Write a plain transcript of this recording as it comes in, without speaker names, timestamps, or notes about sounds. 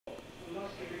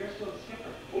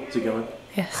Is it going?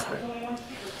 Yes.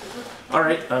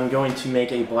 Alright, I'm going to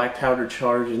make a black powder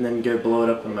charge and then go blow it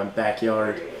up in my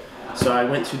backyard. So I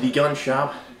went to the gun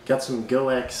shop, got some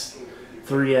GoX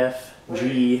 3F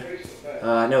G.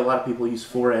 I know a lot of people use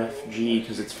 4F G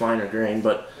because it's finer grain,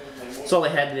 but it's all I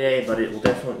had today, but it will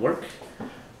definitely work.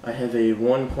 I have a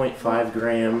 1.5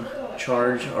 gram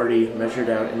charge already measured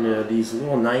out into these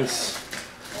little nice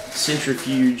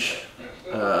centrifuge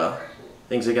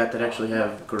things I got that actually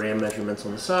have gram measurements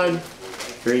on the side.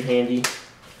 Very handy.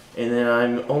 And then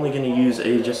I'm only going to use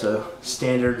just a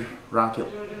standard rocket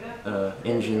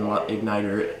engine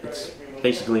igniter. It's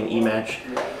basically an E-match.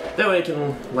 That way I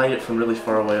can light it from really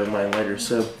far away with my lighter.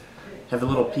 So have a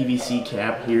little PVC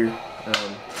cap here.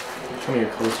 Come here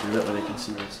closer, that way they can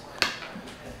see this.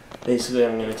 Basically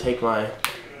I'm going to take my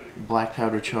black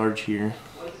powder charge here,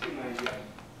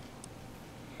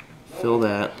 fill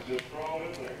that,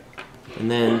 and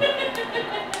then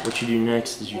what you do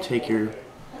next is you take your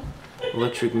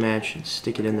electric match and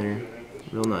stick it in there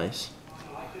real nice.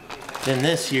 Then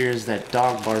this here is that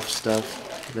dog barf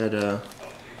stuff that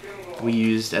we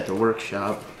used at the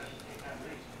workshop.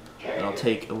 And I'll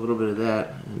take a little bit of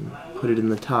that and put it in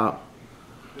the top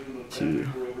to,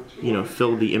 you know,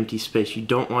 fill the empty space. You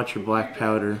don't want your black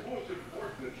powder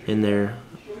in there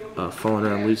falling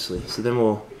around loosely. So then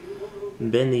we'll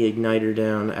bend the igniter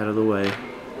down out of the way,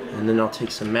 and then I'll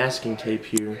take some masking tape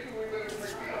here,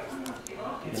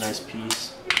 a nice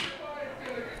piece,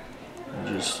 and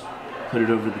just put it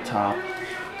over the top.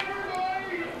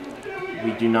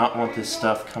 We do not want this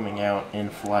stuff coming out in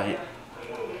flight.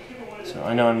 So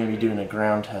I know I'm going to be doing a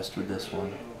ground test with this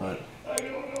one, but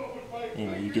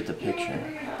anyway, you get the picture.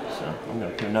 So I'm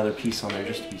going to put another piece on there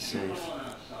just to be safe.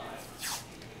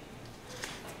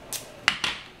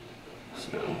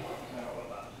 So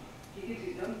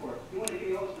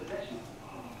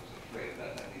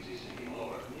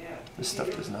this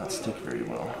stuff does not stick very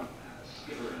well.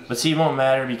 But see, it won't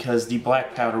matter because the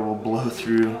black powder will blow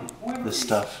through the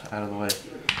stuff out of the way.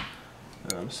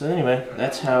 So anyway,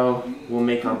 that's how we'll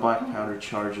make our black powder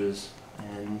charges.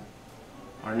 And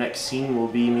our next scene will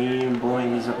be me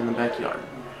blowing these up in the backyard.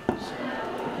 So,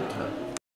 okay.